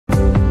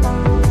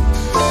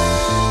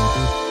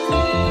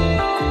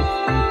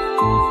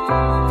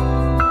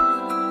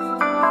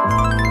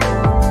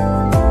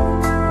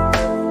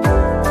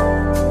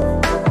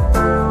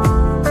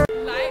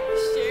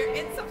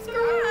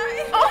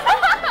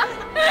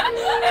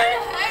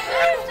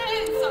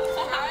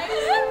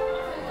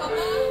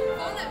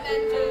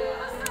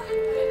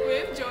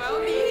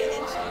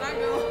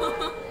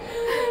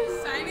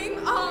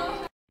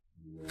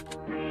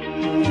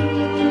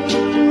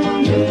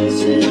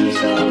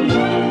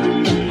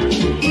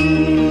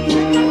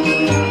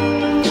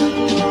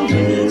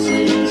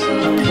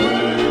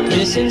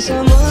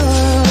someone,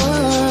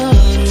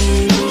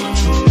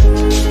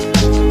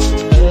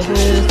 love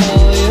with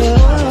all your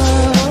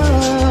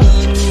heart.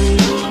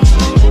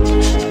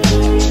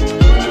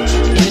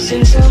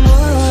 Missing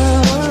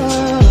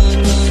someone,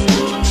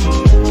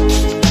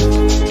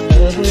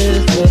 love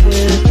with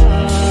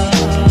heart.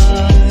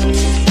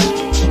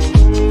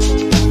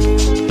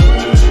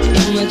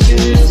 How much you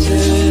miss her,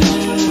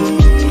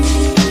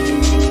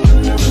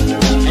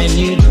 and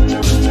you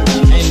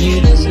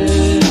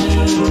deserve.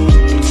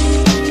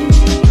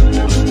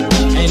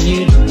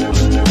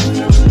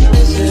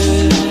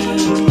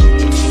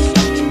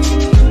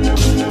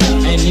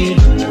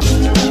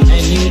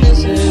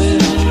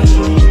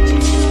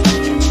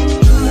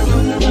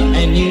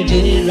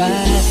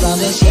 Right from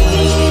the start,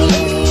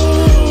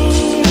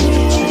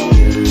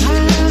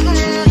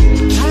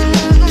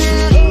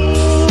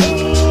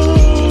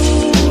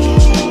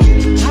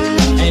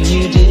 and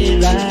you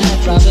did right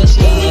from the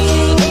start.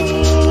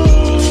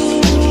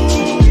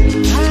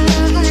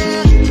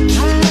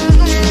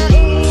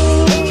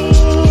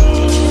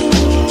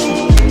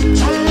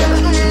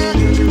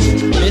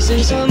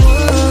 Missing someone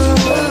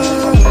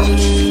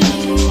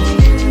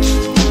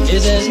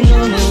is as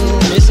normal.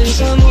 Missing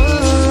someone.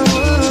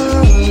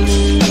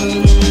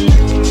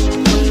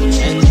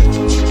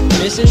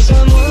 Missing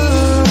someone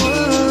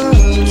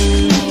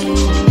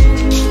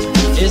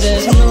is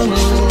as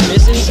normal.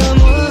 Missing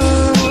someone.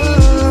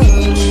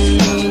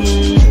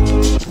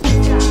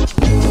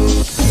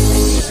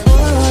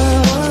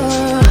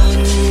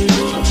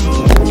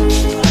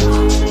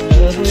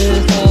 Love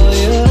with all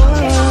your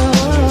heart.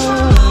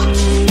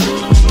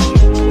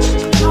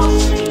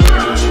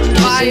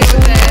 Why are you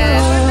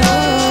there?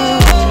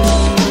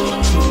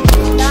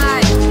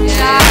 Die.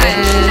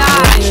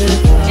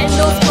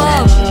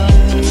 Endosperm.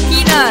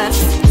 Penis.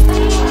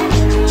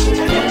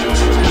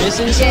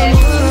 Missing Yes.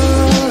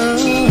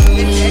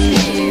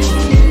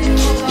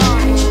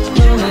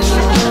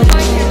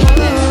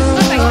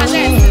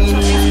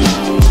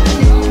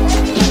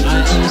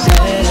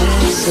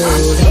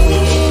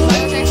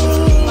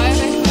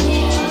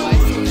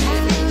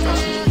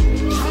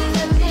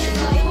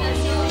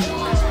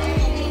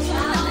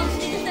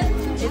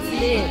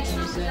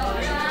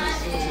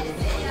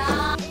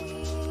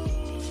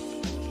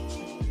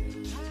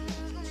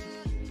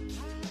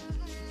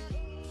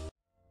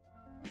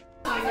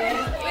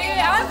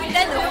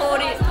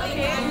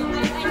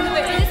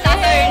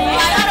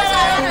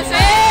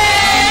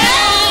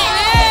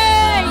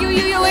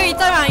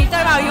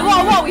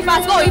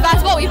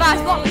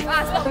 Walk with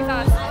us.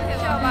 Okay,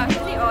 sure, but is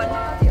it on?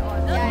 Yeah.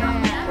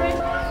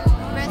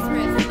 Press.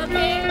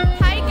 Okay,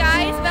 hi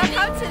guys,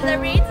 welcome to the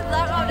rain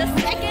vlog of the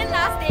second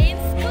last day in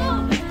school.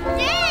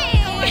 Yay!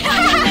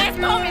 Let's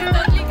home is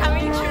totally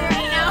coming true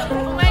right now.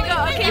 Oh my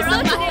god, okay, so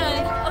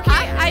today,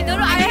 okay, I don't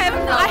know, I have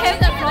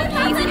the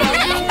vlogging.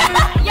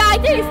 Yeah, I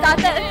think it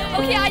started.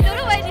 Okay, I don't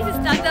know when this is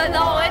started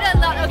now, whether or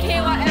not, okay,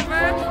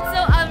 whatever. So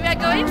we are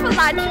going for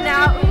lunch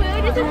now.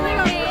 Ooh, this is the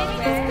rain,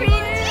 this is crazy.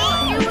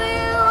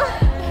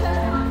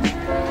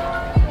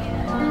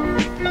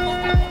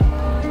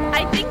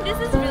 I think this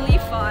is really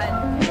fun.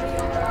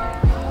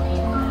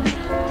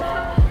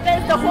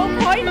 That's the whole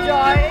point,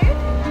 Joy.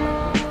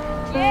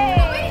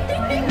 Yay!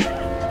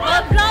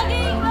 We're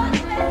vlogging!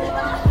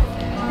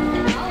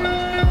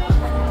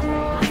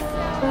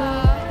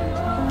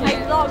 I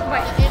vlogged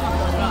by the end of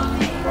the vlog.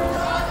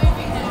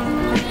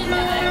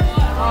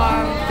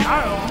 I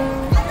don't know.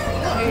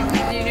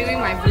 You're doing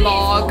my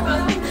vlog.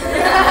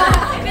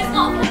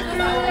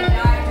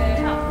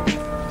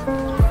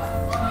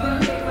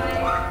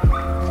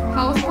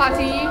 House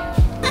party.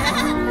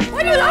 Why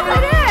do you laugh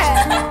like that?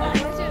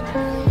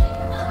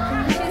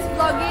 She's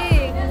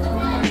vlogging.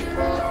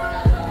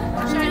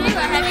 Actually,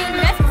 we're having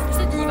less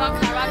diva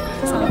kara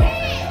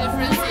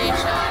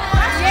differentiation.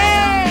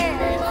 Yay!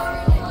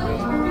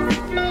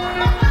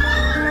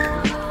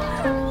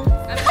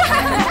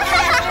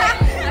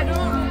 I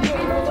don't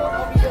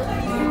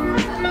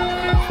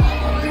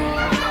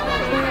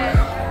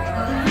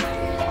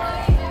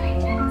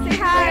say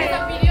hi. Say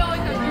hi.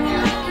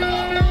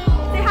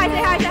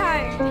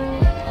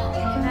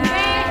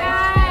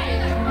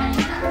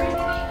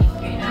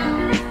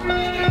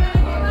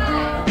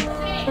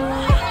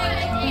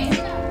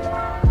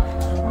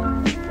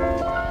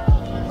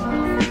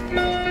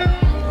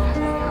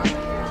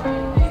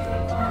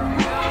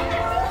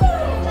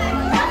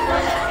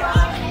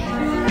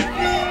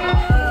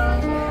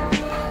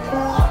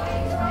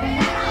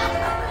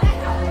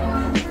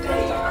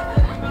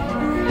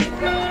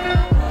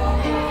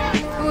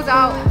 Who's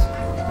out?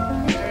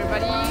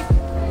 Everybody?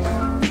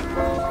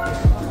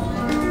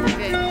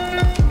 Okay.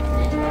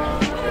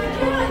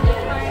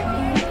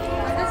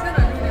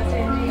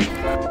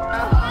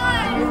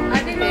 I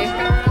think they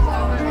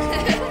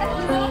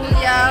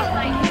yeah.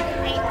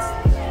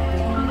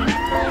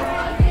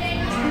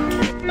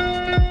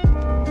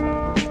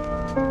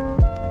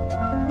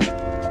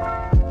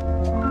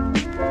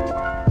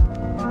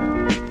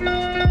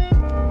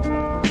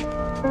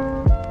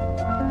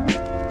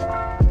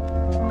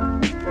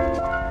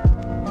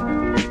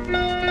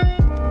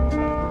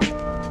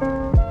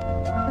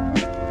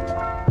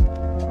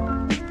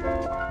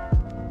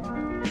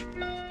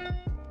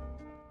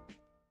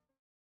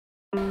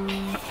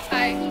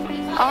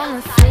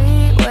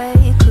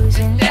 freeway,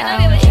 cruising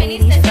down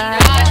 85,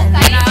 and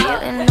I'm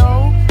feeling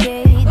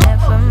okay.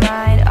 Never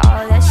mind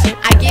all that shit.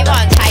 I give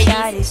on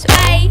Chinese. It's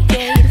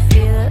okay to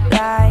feel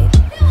alive.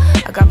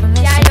 I got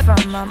permission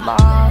from my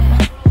mom.